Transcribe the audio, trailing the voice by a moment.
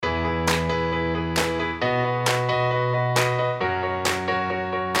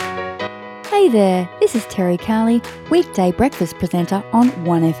Hey there, this is Terry Cowley, weekday breakfast presenter on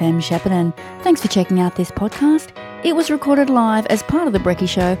 1FM Shepparton. Thanks for checking out this podcast. It was recorded live as part of The Brekkie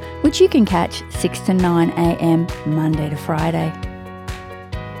Show, which you can catch 6 to 9am Monday to Friday.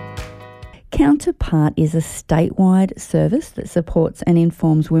 Counterpart is a statewide service that supports and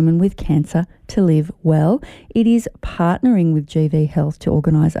informs women with cancer to live well. It is partnering with GV Health to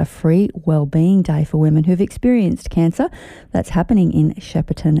organise a free Wellbeing Day for women who've experienced cancer. That's happening in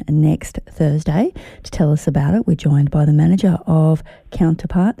Shepparton next Thursday. To tell us about it, we're joined by the manager of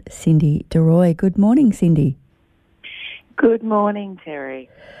Counterpart, Cindy Rooy. Good morning, Cindy. Good morning, Terry.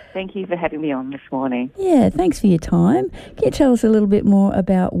 Thank you for having me on this morning. Yeah, thanks for your time. Can you tell us a little bit more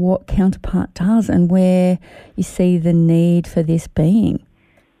about what Counterpart does and where you see the need for this being?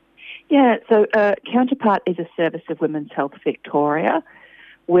 Yeah, so Counterpart is a service of Women's Health Victoria.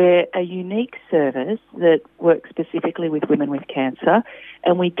 We're a unique service that works specifically with women with cancer,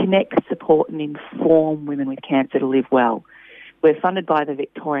 and we connect, support and inform women with cancer to live well. We're funded by the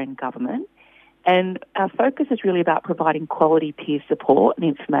Victorian Government, and our focus is really about providing quality peer support and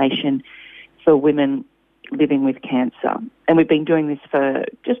information for women living with cancer. And we've been doing this for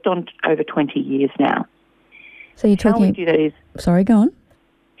just on over 20 years now. So you're talking... How we do that is... Sorry, go on.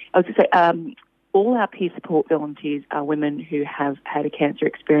 I was going to say, all our peer support volunteers are women who have had a cancer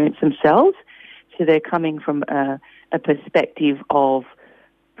experience themselves. So they're coming from a perspective of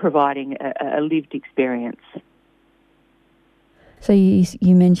providing a lived experience. So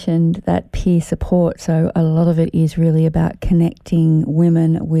you mentioned that peer support, so a lot of it is really about connecting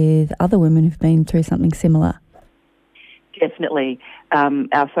women with other women who've been through something similar. Definitely.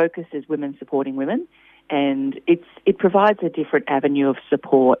 Our focus is women supporting women, and it provides a different avenue of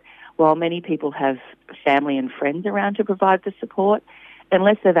support. While many people have family and friends around to provide the support,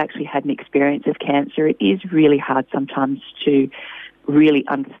 unless they've actually had an experience of cancer, it is really hard sometimes to really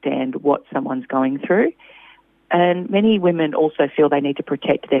understand what someone's going through. And many women also feel they need to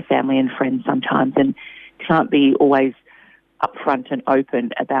protect their family and friends sometimes and can't be always upfront and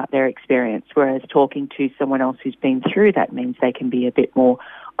open about their experience, whereas talking to someone else who's been through that means they can be a bit more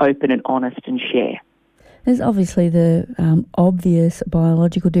open and honest and share. There's obviously the obvious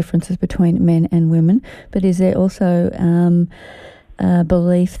biological differences between men and women, but is there also a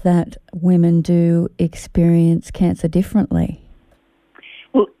belief that women do experience cancer differently?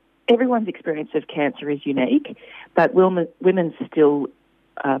 Everyone's experience of cancer is unique, but women still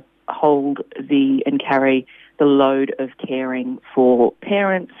hold and carry the load of caring for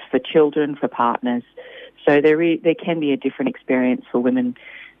parents, for children, for partners. So there can be a different experience for women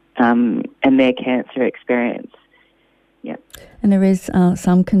and their cancer experience. Yeah. And there is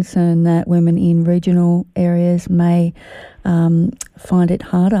some concern that women in regional areas may find it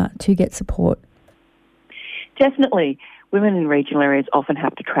harder to get support. Definitely. Women in regional areas often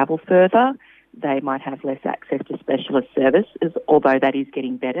have to travel further. They might have less access to specialist services, although that is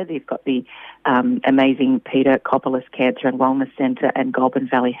getting better. They've got the amazing Peter Coppolis Cancer and Wellness Centre and Goulburn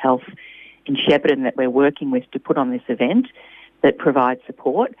Valley Health in Shepparton that we're working with to put on this event that provides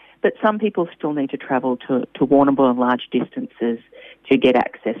support. But some people still need to travel to Warrnambool and large distances to get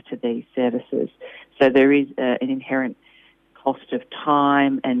access to these services. So there is an inherent cost of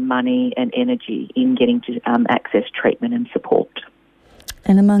time and money and energy in getting to access treatment and support.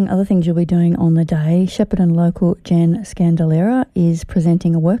 And among other things you'll be doing on the day, Shepparton local Jen Scandalera is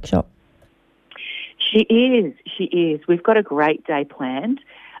presenting a workshop. She is. We've got a great day planned.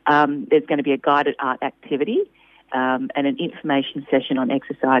 There's going to be a guided art activity and an information session on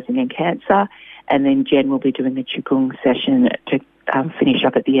exercising and cancer, and then Jen will be doing a Qigong session to finish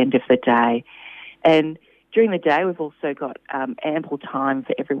up at the end of the day. And during the day, we've also got ample time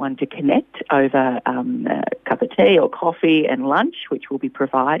for everyone to connect over a cup of tea or coffee and lunch, which we'll be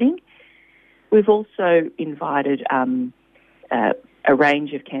providing. We've also invited a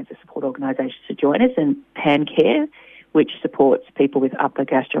range of cancer support organisations to join us, and PanCare, which supports people with upper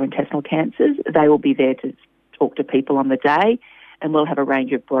gastrointestinal cancers. They will be there to talk to people on the day, and we'll have a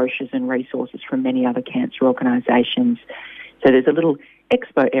range of brochures and resources from many other cancer organisations. So there's a little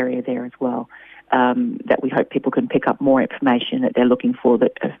expo area there as well. That we hope people can pick up more information that they're looking for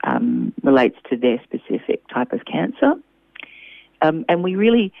that relates to their specific type of cancer. And we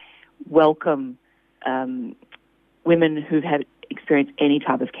really welcome women who've had experienced any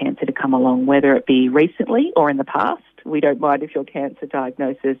type of cancer to come along, whether it be recently or in the past. We don't mind if your cancer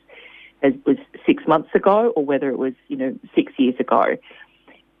diagnosis was 6 months ago or whether it was 6 years ago.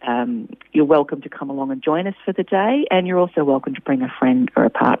 You're welcome to come along and join us for the day, and you're also welcome to bring a friend or a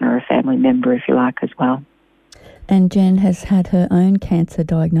partner or a family member if you like as well. And Jen has had her own cancer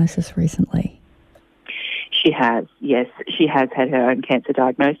diagnosis recently. She has, yes. She has had her own cancer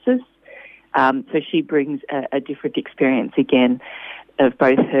diagnosis. So she brings a different experience again of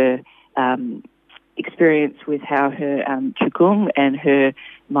both her experience with how her qigong and her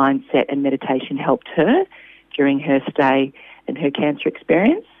mindset and meditation helped her during her stay and her cancer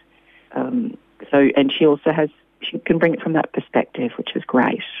experience. And she can bring it from that perspective, which is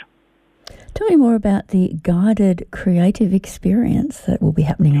great. Tell me more about the guided creative experience that will be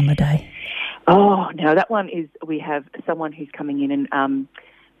happening on the day. Oh, no, that one is, we have someone who's coming in and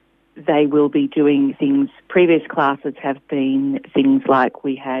they will be doing things. Previous classes have been things like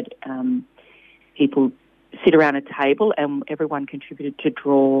we had people sit around a table and everyone contributed to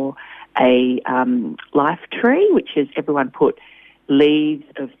draw a life tree, which is everyone put leaves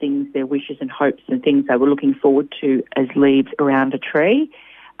of things, their wishes and hopes and things they were looking forward to as leaves around a tree.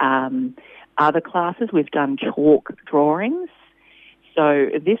 Other classes, we've done chalk drawings. So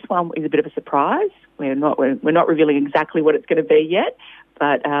this one is a bit of a surprise. We're not revealing exactly what it's going to be yet,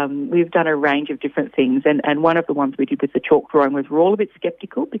 but we've done a range of different things. And one of the ones we did with the chalk drawing was we're all a bit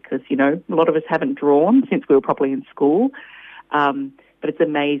sceptical because, a lot of us haven't drawn since we were probably in school. But it's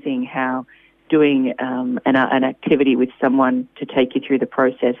amazing how doing an activity with someone to take you through the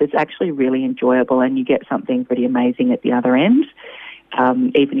process, it's actually really enjoyable and you get something pretty amazing at the other end.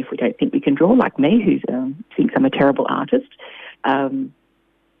 Even if we don't think we can draw, like me, who thinks I'm a terrible artist.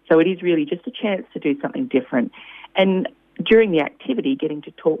 So it is really just a chance to do something different. And during the activity, getting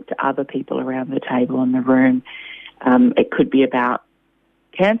to talk to other people around the table in the room. It could be about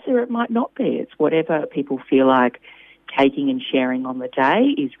cancer, it might not be. It's whatever people feel like taking and sharing on the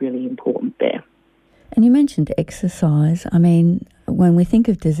day is really important there. And you mentioned exercise. I mean, when we think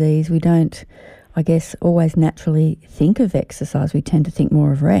of disease, we don't, I guess, always naturally think of exercise. We tend to think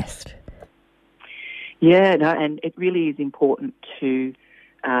more of rest. Yeah, no, and it really is important to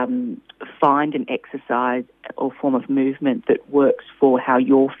find an exercise or form of movement that works for how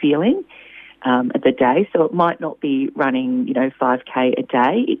you're feeling at the day. So it might not be running, 5K a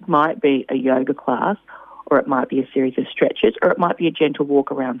day. It might be a yoga class, or it might be a series of stretches, or it might be a gentle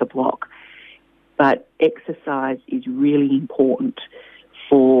walk around the block. But exercise is really important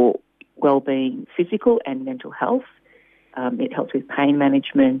for wellbeing, physical and mental health. It helps with pain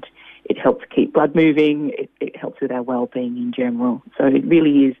management. It helps keep blood moving. It helps with our wellbeing in general. So it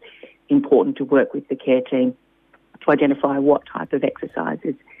really is important to work with the care team to identify what type of exercise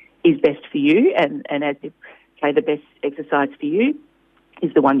is best for you. And as if, say, the best exercise for you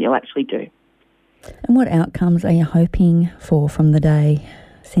is the one you'll actually do. And what outcomes are you hoping for from the day,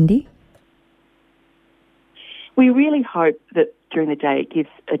 Cindy? We really hope that during the day it gives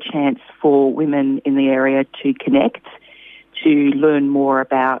a chance for women in the area to connect, to learn more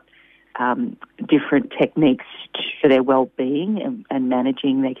about different techniques for their well-being and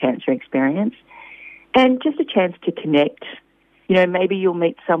managing their cancer experience, and just a chance to connect. Maybe you'll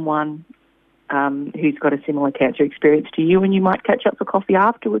meet someone who's got a similar cancer experience to you and you might catch up for coffee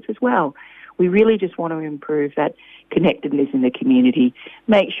afterwards as well. We really just want to improve that connectedness in the community,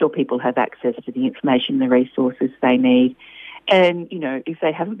 make sure people have access to the information, the resources they need. And, if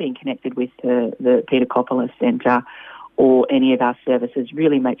they haven't been connected with the Peter Coppola Centre or any of our services,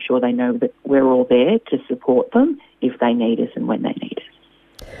 really make sure they know that we're all there to support them if they need us and when they need us.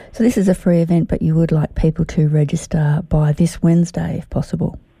 So this is a free event, but you would like people to register by this Wednesday, if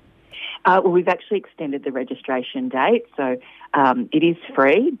possible? Well, we've actually extended the registration date, so it is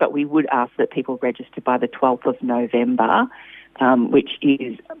free, but we would ask that people register by the 12th of November, which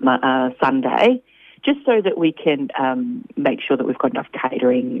is Sunday, just so that we can make sure that we've got enough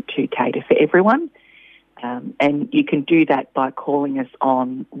catering to cater for everyone. And you can do that by calling us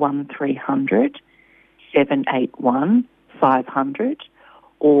on 1300 781 500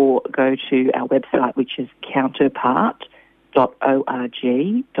 or go to our website, which is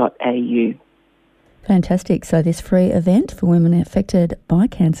counterpart.org.au. Fantastic. So this free event for women affected by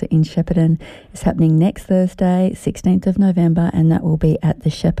cancer in Shepparton is happening next Thursday, 16th of November, and that will be at the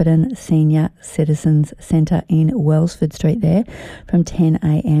Shepparton Senior Citizens Centre in Wellsford Street there from 10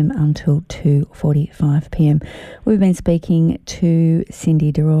 a.m. until 2:45 p.m. We've been speaking to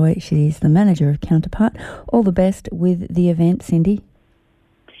Cindy Rooy. She's the manager of Counterpart. All the best with the event, Cindy.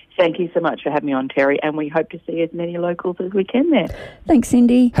 Thank you so much for having me on, Terry, and we hope to see as many locals as we can there. Thanks,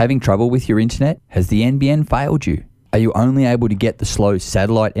 Cindy. Having trouble with your internet? Has the NBN failed you? Are you only able to get the slow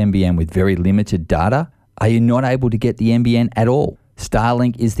satellite NBN with very limited data? Are you not able to get the NBN at all?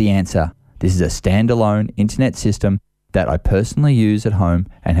 Starlink is the answer. This is a standalone internet system that I personally use at home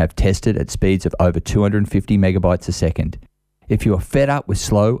and have tested at speeds of over 250 megabytes a second. If you are fed up with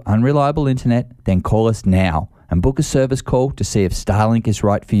slow, unreliable internet, then call us now and book a service call to see if Starlink is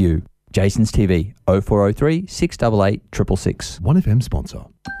right for you. Jason's TV, 0403 688 666. 1FM sponsor.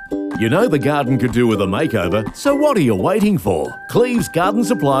 You know the garden could do with a makeover, so what are you waiting for? Cleve's Garden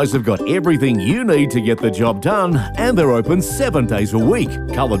Supplies have got everything you need to get the job done, and they're open 7 days a week.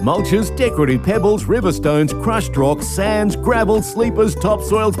 Coloured mulches, decorative pebbles, river stones, crushed rocks, sands, gravel, sleepers,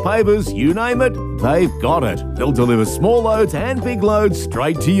 topsoils, pavers, you name it, they've got it. They'll deliver small loads and big loads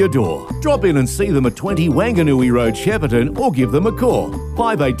straight to your door. Drop in and see them at 20 Wanganui Road, Shepparton, or give them a call.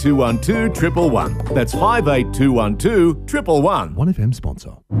 58212 111. That's 58212 111. 1FM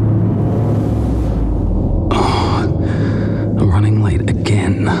sponsor. I'm running late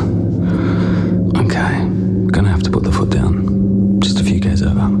again. Okay, gonna have to put the foot down. Just a few k's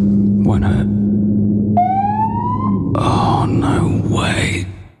over. Won't hurt. Oh, no way.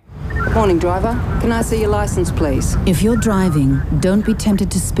 Morning, driver. Can I see your license, please? If you're driving, don't be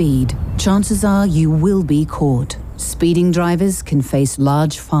tempted to speed. Chances are you will be caught. Speeding drivers can face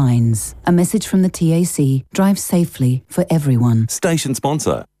large fines. A message from the TAC. Drive safely for everyone. Station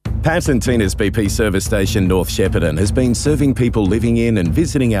sponsor. Pat and Tina's BP service station North Shepparton has been serving people living in and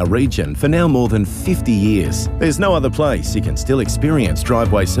visiting our region for now more than 50 years. There's no other place you can still experience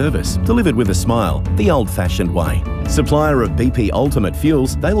driveway service, delivered with a smile, the old-fashioned way. Supplier of BP Ultimate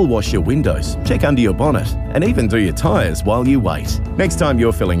Fuels, they will wash your windows, check under your bonnet, and even do your tyres while you wait. Next time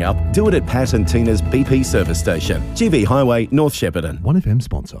you're filling up, do it at Pat and Tina's BP service station, GV Highway, North Shepparton. 1FM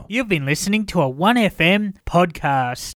sponsor. You've been listening to a 1FM podcast.